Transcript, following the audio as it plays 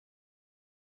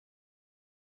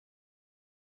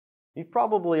You've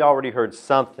probably already heard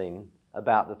something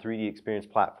about the 3D Experience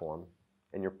platform,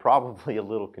 and you're probably a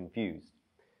little confused.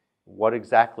 What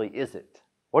exactly is it?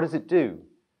 What does it do?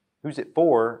 Who's it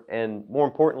for? And more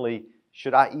importantly,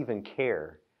 should I even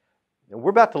care? And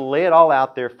we're about to lay it all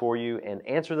out there for you and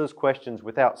answer those questions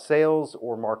without sales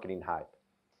or marketing hype.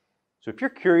 So if you're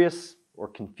curious or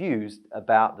confused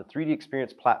about the 3D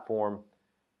Experience platform,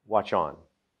 watch on.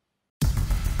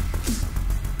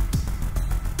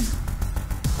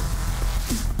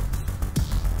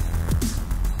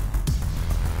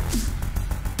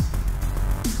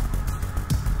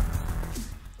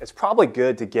 It's probably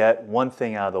good to get one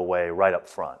thing out of the way right up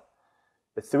front.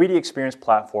 The 3D Experience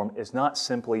platform is not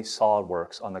simply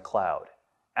SOLIDWORKS on the cloud.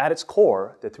 At its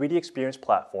core, the 3D Experience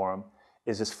platform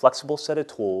is this flexible set of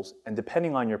tools, and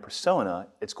depending on your persona,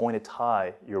 it's going to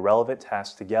tie your relevant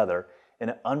tasks together in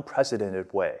an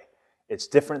unprecedented way. It's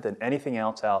different than anything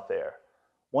else out there.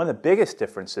 One of the biggest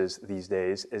differences these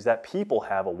days is that people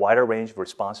have a wider range of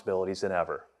responsibilities than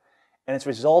ever. And it's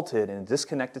resulted in a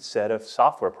disconnected set of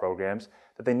software programs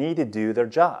that they need to do their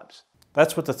jobs.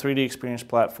 That's what the 3D Experience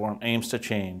platform aims to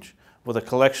change. With a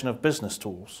collection of business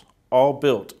tools, all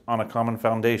built on a common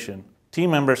foundation,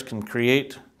 team members can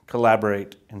create,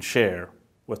 collaborate, and share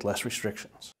with less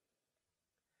restrictions.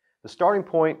 The starting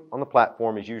point on the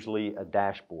platform is usually a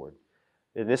dashboard,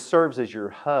 and this serves as your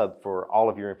hub for all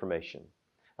of your information.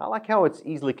 I like how it's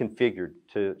easily configured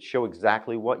to show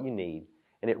exactly what you need,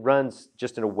 and it runs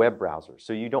just in a web browser,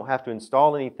 so you don't have to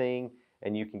install anything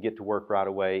and you can get to work right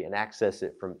away and access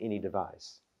it from any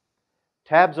device.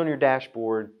 Tabs on your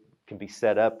dashboard can be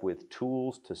set up with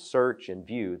tools to search and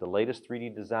view the latest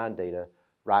 3D design data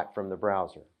right from the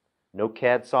browser. No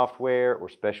CAD software or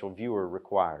special viewer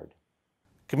required.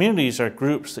 Communities are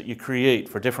groups that you create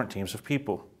for different teams of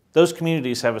people. Those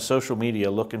communities have a social media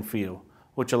look and feel,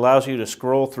 which allows you to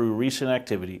scroll through recent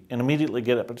activity and immediately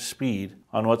get up to speed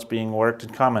on what's being worked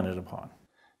and commented upon.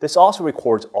 This also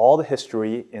records all the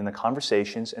history in the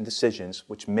conversations and decisions,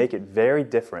 which make it very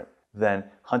different than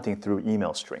hunting through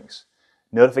email strings.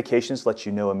 Notifications let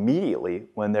you know immediately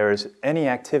when there is any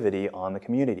activity on the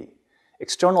community.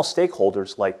 External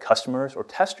stakeholders like customers or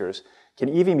testers can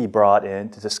even be brought in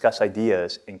to discuss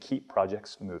ideas and keep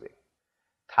projects moving.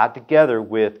 Tied together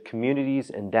with communities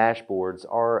and dashboards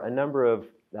are a number of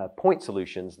point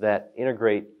solutions that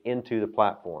integrate into the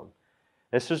platform.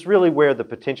 This is really where the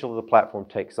potential of the platform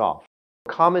takes off. A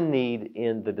common need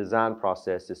in the design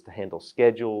process is to handle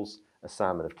schedules,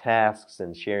 assignment of tasks,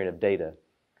 and sharing of data.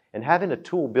 And having a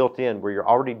tool built in where you're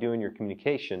already doing your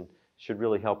communication should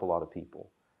really help a lot of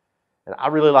people. And I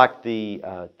really like the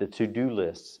to-do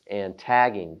lists and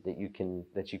tagging that you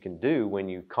can do when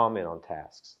you comment on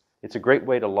tasks. It's a great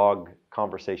way to log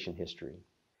conversation history.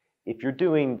 If you're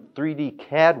doing 3D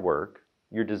CAD work,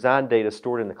 your design data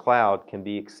stored in the cloud can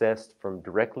be accessed from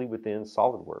directly within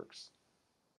SOLIDWORKS.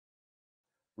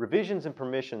 Revisions and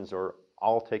permissions are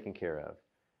all taken care of.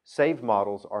 Saved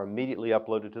models are immediately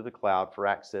uploaded to the cloud for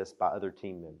access by other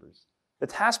team members. The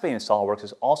task pane in SOLIDWORKS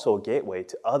is also a gateway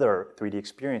to other 3D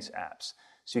Experience apps,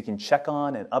 so you can check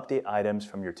on and update items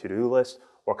from your to-do list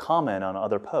or comment on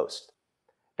other posts.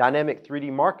 Dynamic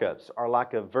 3D markups are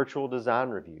like a virtual design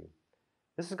review.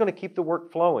 This is going to keep the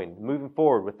work flowing, moving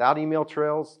forward without email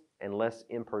trails and less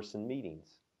in-person meetings.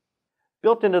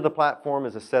 Built into the platform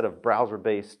is a set of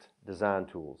browser-based design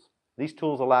tools. These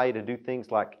tools allow you to do things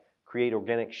like create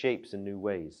organic shapes in new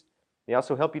ways. They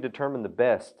also help you determine the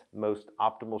best, most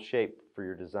optimal shape for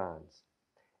your designs.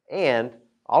 And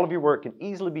all of your work can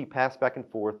easily be passed back and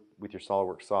forth with your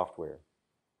SOLIDWORKS software.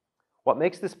 What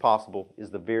makes this possible is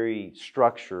the very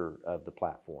structure of the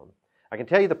platform. I can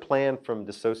tell you the plan from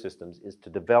Dassault Systèmes is to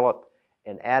develop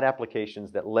and add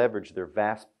applications that leverage their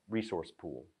vast resource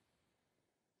pool.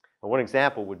 And one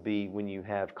example would be when you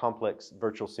have complex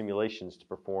virtual simulations to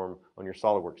perform on your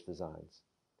SOLIDWORKS designs.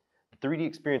 The 3D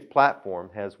Experience platform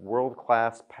has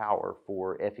world-class power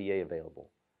for FEA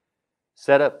available.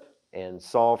 Set up and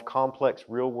solve complex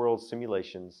real-world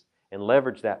simulations and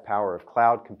leverage that power of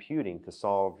cloud computing to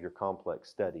solve your complex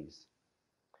studies.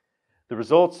 The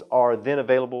results are then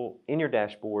available in your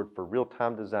dashboard for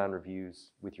real-time design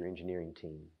reviews with your engineering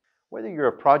team. Whether you're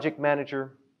a project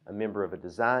manager, a member of a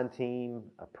design team,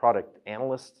 a product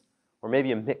analyst, or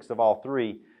maybe a mix of all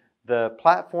three, the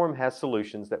platform has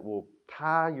solutions that will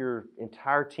tie your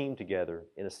entire team together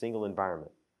in a single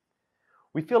environment.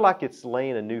 We feel like it's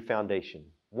laying a new foundation,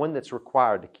 one that's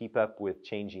required to keep up with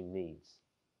changing needs.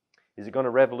 Is it going to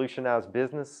revolutionize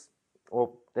business?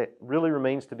 Well, that really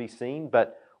remains to be seen,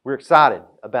 but we're excited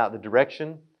about the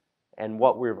direction and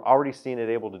what we've already seen it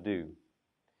able to do.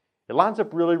 It lines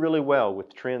up really, really well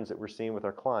with trends that we're seeing with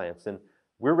our clients, and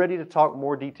We're ready to talk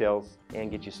more details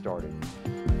and get you started.